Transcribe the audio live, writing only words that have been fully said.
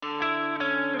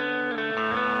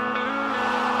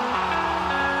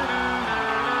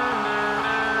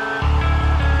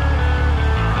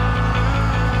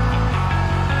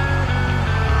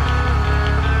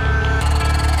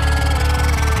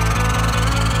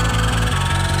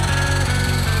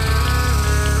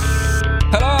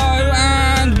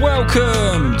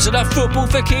Welcome to the Football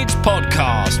for Kids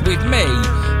podcast with me,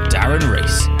 Darren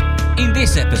Rees. In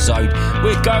this episode,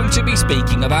 we're going to be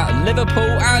speaking about Liverpool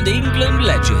and England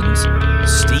legend,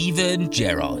 Steven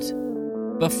Gerrard.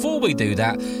 Before we do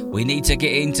that, we need to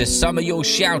get into some of your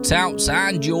shout-outs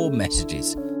and your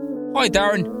messages. Hi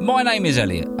Darren, my name is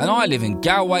Elliot and I live in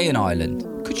Galway in Ireland.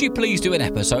 Could you please do an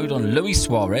episode on Luis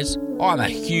Suarez? I'm a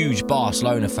huge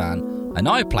Barcelona fan and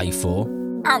I play for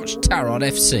Gerrard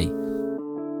FC.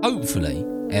 Hopefully,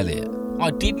 Elliot, I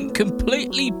didn't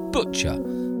completely butcher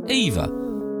either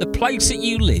the place that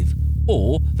you live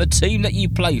or the team that you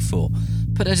play for,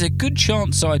 but there's a good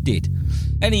chance I did.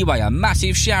 Anyway, a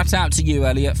massive shout out to you,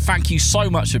 Elliot. Thank you so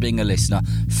much for being a listener.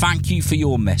 Thank you for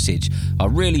your message. I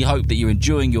really hope that you're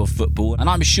enjoying your football, and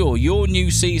I'm sure your new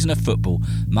season of football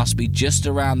must be just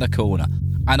around the corner,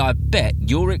 and I bet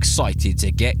you're excited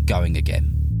to get going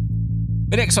again.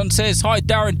 The next one says, Hi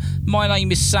Darren, my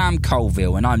name is Sam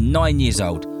Colville and I'm 9 years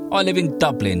old. I live in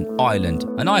Dublin, Ireland,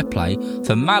 and I play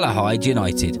for Malahide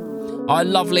United. I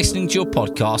love listening to your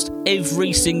podcast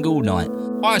every single night.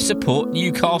 I support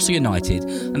Newcastle United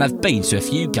and have been to a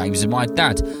few games with my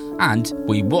dad, and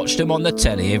we watch them on the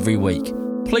telly every week.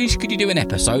 Please could you do an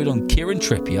episode on Kieran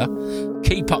Trippier?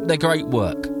 Keep up the great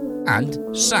work. And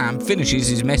Sam finishes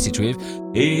his message with,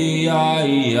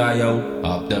 E-I-E-I-O,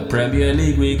 up the Premier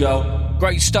League we go.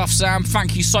 Great stuff, Sam.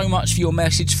 Thank you so much for your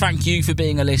message. Thank you for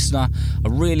being a listener. I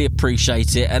really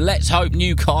appreciate it. And let's hope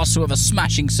Newcastle have a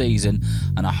smashing season.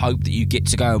 And I hope that you get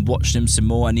to go and watch them some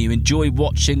more and you enjoy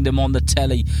watching them on the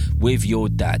telly with your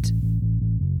dad.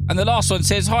 And the last one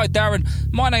says, Hi Darren,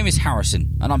 my name is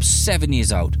Harrison and I'm 7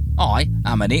 years old. I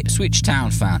am an Ipswich Town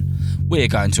fan. We're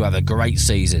going to have a great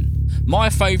season.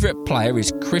 My favourite player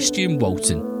is Christian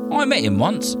Walton. I met him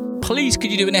once. Please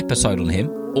could you do an episode on him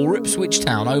or Ipswich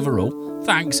Town overall?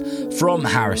 Thanks, from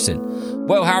Harrison.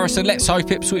 Well, Harrison, let's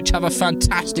hope Ipswich have a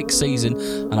fantastic season,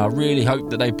 and I really hope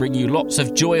that they bring you lots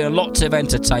of joy and lots of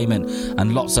entertainment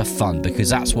and lots of fun, because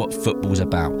that's what football's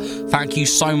about. Thank you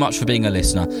so much for being a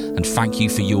listener, and thank you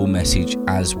for your message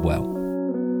as well.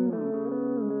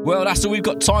 Well, that's all we've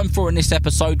got time for in this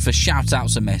episode for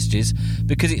shout-outs and messages,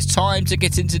 because it's time to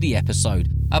get into the episode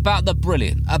about the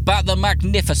brilliant, about the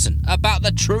magnificent, about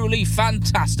the truly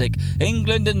fantastic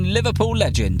England and Liverpool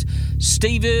legend,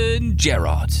 Steven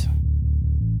Gerrard.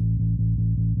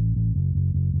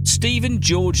 Steven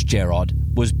George Gerrard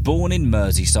was born in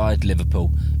Merseyside,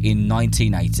 Liverpool in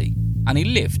 1980, and he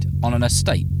lived on an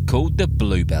estate called the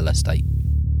Bluebell Estate.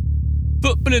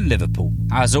 Football in Liverpool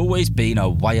has always been a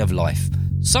way of life,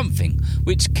 something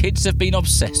which kids have been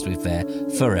obsessed with there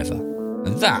forever.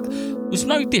 And that was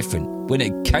no different when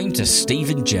it came to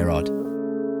Steven Gerrard.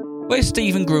 Where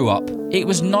Steven grew up, it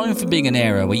was known for being an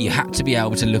area where you had to be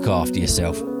able to look after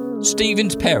yourself.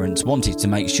 Steven's parents wanted to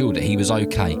make sure that he was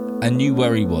okay and knew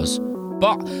where he was,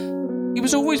 but he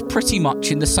was always pretty much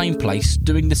in the same place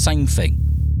doing the same thing,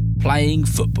 playing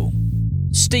football.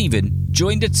 Steven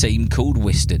joined a team called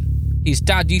Wiston. His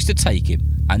dad used to take him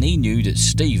and he knew that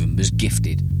Steven was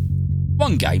gifted.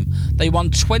 One game, they won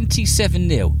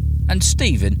 27-0 and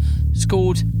Steven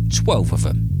scored 12 of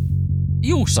them.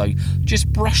 He also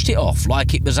just brushed it off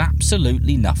like it was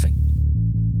absolutely nothing.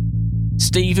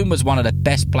 Steven was one of the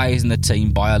best players in the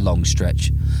team by a long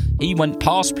stretch. He went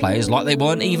past players like they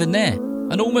weren't even there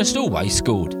and almost always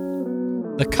scored.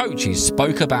 The coaches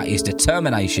spoke about his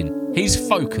determination, his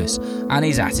focus and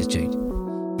his attitude.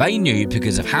 They knew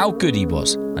because of how good he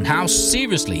was and how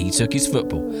seriously he took his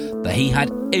football that he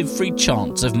had every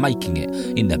chance of making it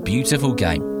in the beautiful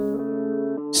game.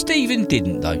 Steven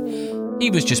didn't though. He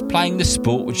was just playing the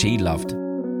sport which he loved.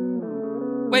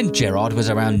 When Gerrard was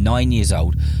around 9 years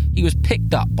old, he was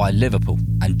picked up by Liverpool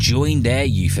and joined their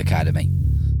youth academy.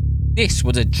 This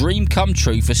was a dream come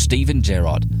true for Steven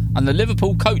Gerrard, and the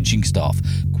Liverpool coaching staff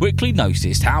quickly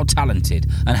noticed how talented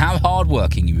and how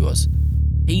hard-working he was.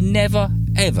 He never,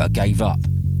 ever gave up.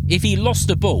 If he lost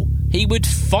the ball, he would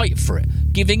fight for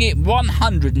it, giving it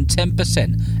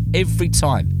 110% every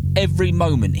time, every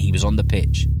moment he was on the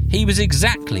pitch. He was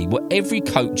exactly what every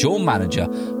coach or manager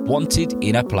wanted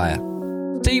in a player.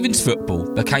 Steven's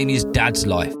football became his dad's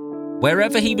life.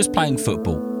 Wherever he was playing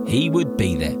football, he would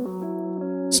be there.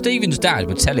 Steven's dad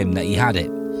would tell him that he had it.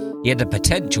 He had the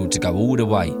potential to go all the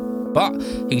way. But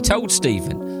he told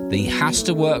Steven that he has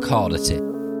to work hard at it.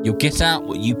 You'll get out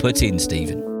what you put in,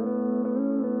 Steven.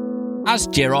 As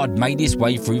Gerrard made his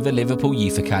way through the Liverpool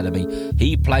Youth Academy,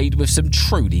 he played with some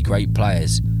truly great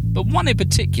players. But one in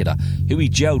particular who he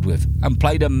gelled with and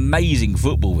played amazing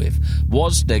football with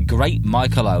was the great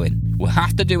Michael Owen. We'll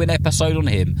have to do an episode on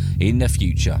him in the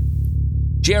future.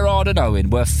 Gerrard and Owen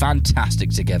were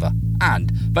fantastic together, and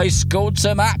they scored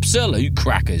some absolute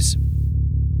crackers.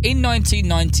 In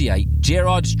 1998,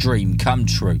 Gerrard's dream come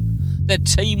true, the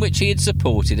team which he had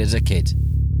supported as a kid.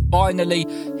 Finally,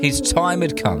 his time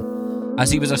had come,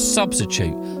 as he was a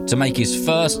substitute to make his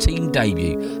first team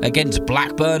debut against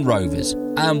Blackburn Rovers,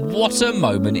 and what a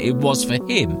moment it was for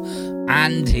him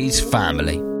and his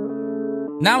family.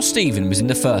 Now Stephen was in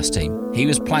the first team, he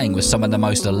was playing with some of the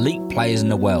most elite players in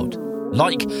the world,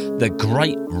 like the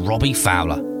great Robbie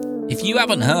Fowler. If you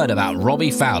haven't heard about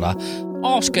Robbie Fowler,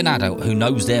 ask an adult who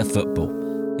knows their football.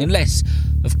 Unless,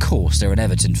 of course, they're an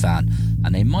Everton fan,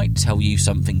 and they might tell you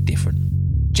something different.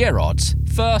 Gerrard's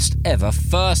first ever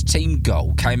first team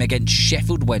goal came against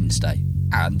Sheffield Wednesday,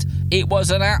 and it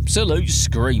was an absolute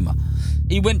screamer.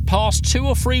 He went past 2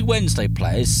 or 3 Wednesday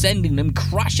players, sending them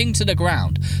crashing to the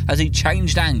ground as he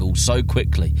changed angles so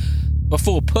quickly,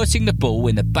 before putting the ball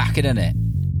in the back of the net.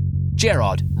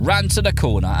 Gerrard ran to the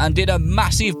corner and did a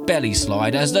massive belly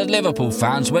slide as the Liverpool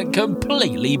fans went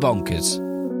completely bonkers.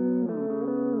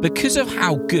 Because of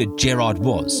how good Gerrard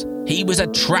was, he was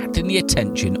attracting the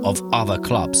attention of other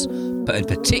clubs, but in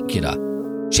particular,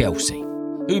 Chelsea,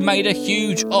 who made a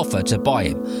huge offer to buy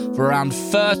him for around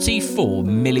 £34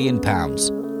 million.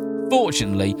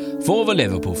 Fortunately for the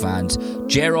Liverpool fans,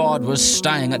 Gerrard was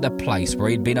staying at the place where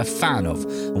he'd been a fan of,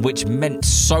 which meant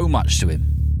so much to him.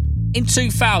 In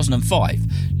 2005,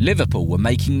 Liverpool were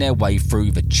making their way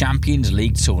through the Champions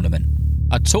League tournament,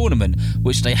 a tournament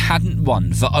which they hadn't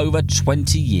won for over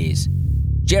 20 years.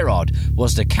 Gerrard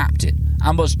was the captain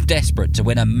and was desperate to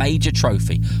win a major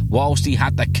trophy whilst he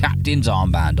had the captain's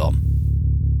armband on.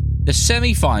 The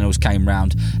semi-finals came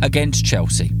round against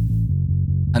Chelsea,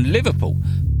 and Liverpool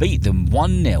beat them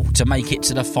 1-0 to make it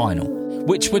to the final,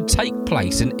 which would take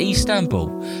place in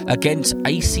Istanbul against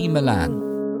AC Milan.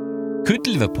 Could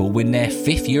Liverpool win their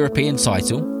 5th European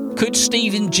title? Could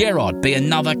Steven Gerrard be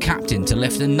another captain to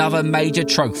lift another major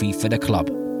trophy for the club?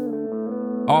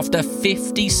 After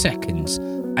 50 seconds,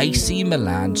 AC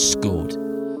Milan scored.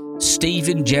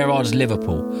 Steven Gerrard's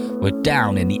Liverpool were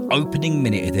down in the opening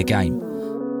minute of the game,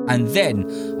 and then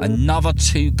another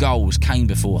 2 goals came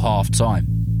before half-time.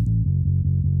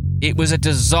 It was a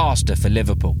disaster for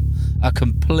Liverpool, a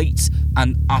complete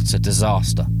and utter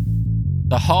disaster.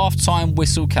 The half-time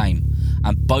whistle came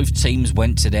and both teams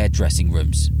went to their dressing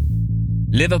rooms.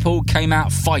 Liverpool came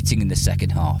out fighting in the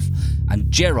second half, and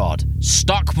Gerrard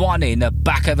stuck one in the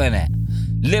back of the net.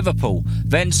 Liverpool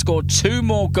then scored 2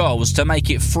 more goals to make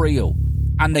it 3-3,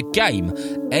 and the game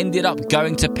ended up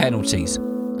going to penalties.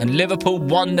 And Liverpool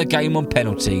won the game on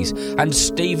penalties, and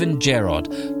Steven Gerrard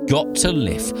got to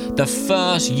lift the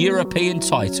first European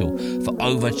title for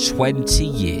over 20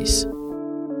 years.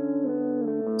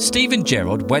 Steven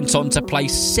Gerrard went on to play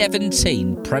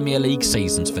 17 Premier League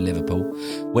seasons for Liverpool,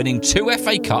 winning 2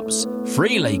 FA Cups,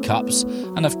 3 League Cups,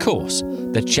 and of course,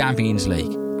 the Champions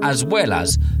League, as well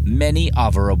as many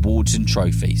other awards and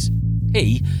trophies.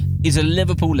 He is a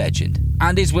Liverpool legend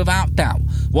and is without doubt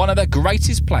one of the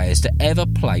greatest players to ever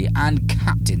play and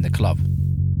captain the club.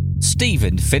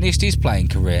 Steven finished his playing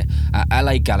career at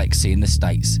LA Galaxy in the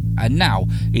States, and now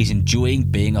he's enjoying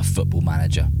being a football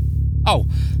manager. Oh,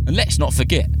 and let's not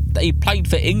forget that he played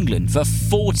for England for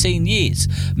 14 years,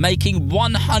 making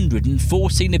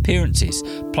 114 appearances,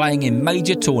 playing in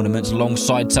major tournaments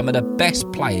alongside some of the best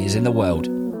players in the world.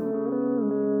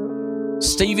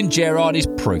 Steven Gerrard is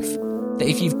proof that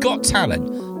if you've got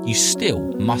talent, you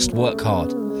still must work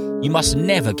hard. You must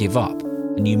never give up,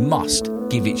 and you must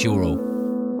give it your all.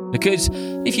 Because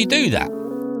if you do that,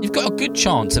 you've got a good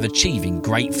chance of achieving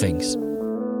great things.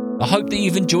 I hope that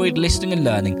you've enjoyed listening and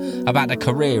learning about the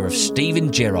career of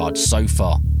Steven Gerrard so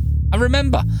far. And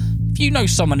remember, if you know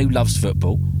someone who loves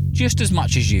football just as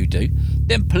much as you do,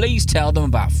 then please tell them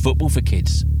about Football for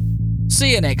Kids.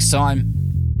 See you next time.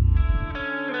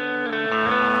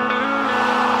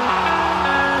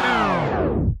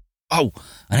 Oh,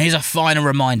 and here's a final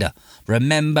reminder.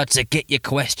 Remember to get your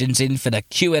questions in for the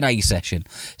Q&A session.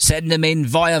 Send them in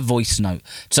via voice note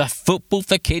to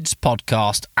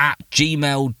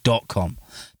footballforkidspodcast@gmail.com.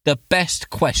 The best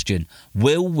question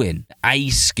will win a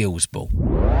skills ball.